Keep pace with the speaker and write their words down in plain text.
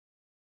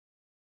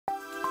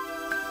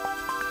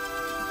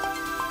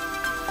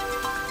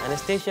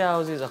Anastasia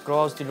House is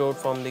across the road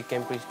from the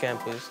Cambridge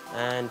campus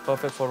and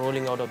perfect for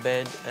rolling out of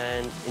bed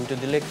and into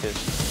the lectures.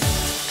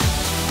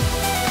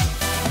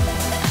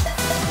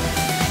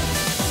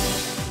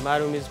 My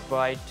room is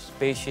bright,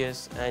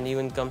 spacious, and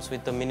even comes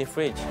with a mini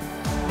fridge.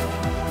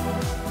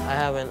 I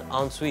have an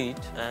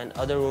ensuite, and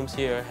other rooms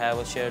here have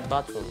a shared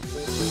bathroom.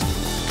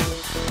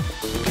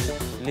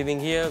 Living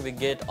here, we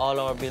get all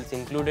our bills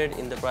included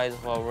in the price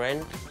of our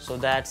rent. So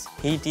that's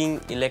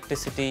heating,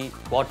 electricity,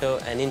 water,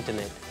 and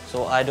internet.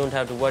 So I don't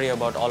have to worry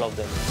about all of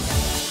them.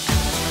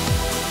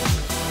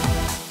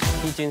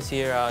 Kitchens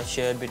here are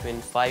shared between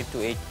 5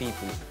 to 8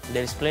 people.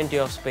 There is plenty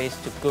of space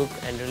to cook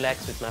and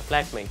relax with my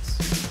flatmates.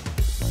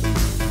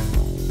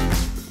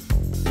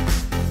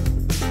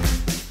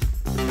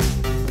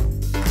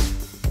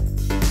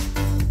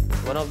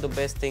 One of the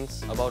best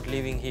things about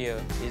living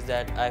here is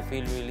that I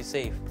feel really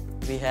safe.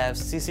 We have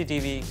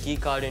CCTV, key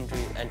card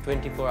entry, and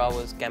 24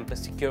 hours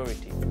campus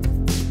security.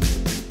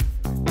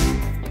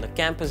 The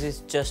campus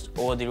is just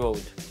over the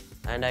road,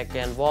 and I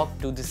can walk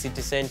to the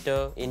city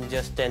center in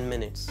just 10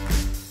 minutes.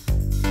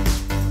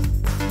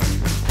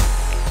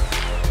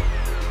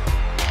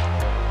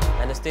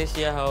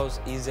 Anastasia House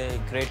is a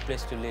great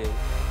place to live.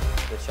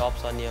 The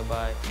shops are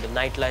nearby, the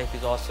nightlife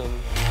is awesome.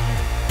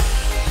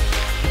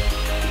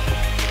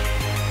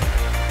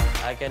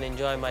 I can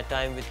enjoy my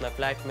time with my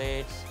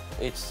flatmates.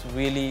 It's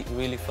really,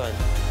 really fun.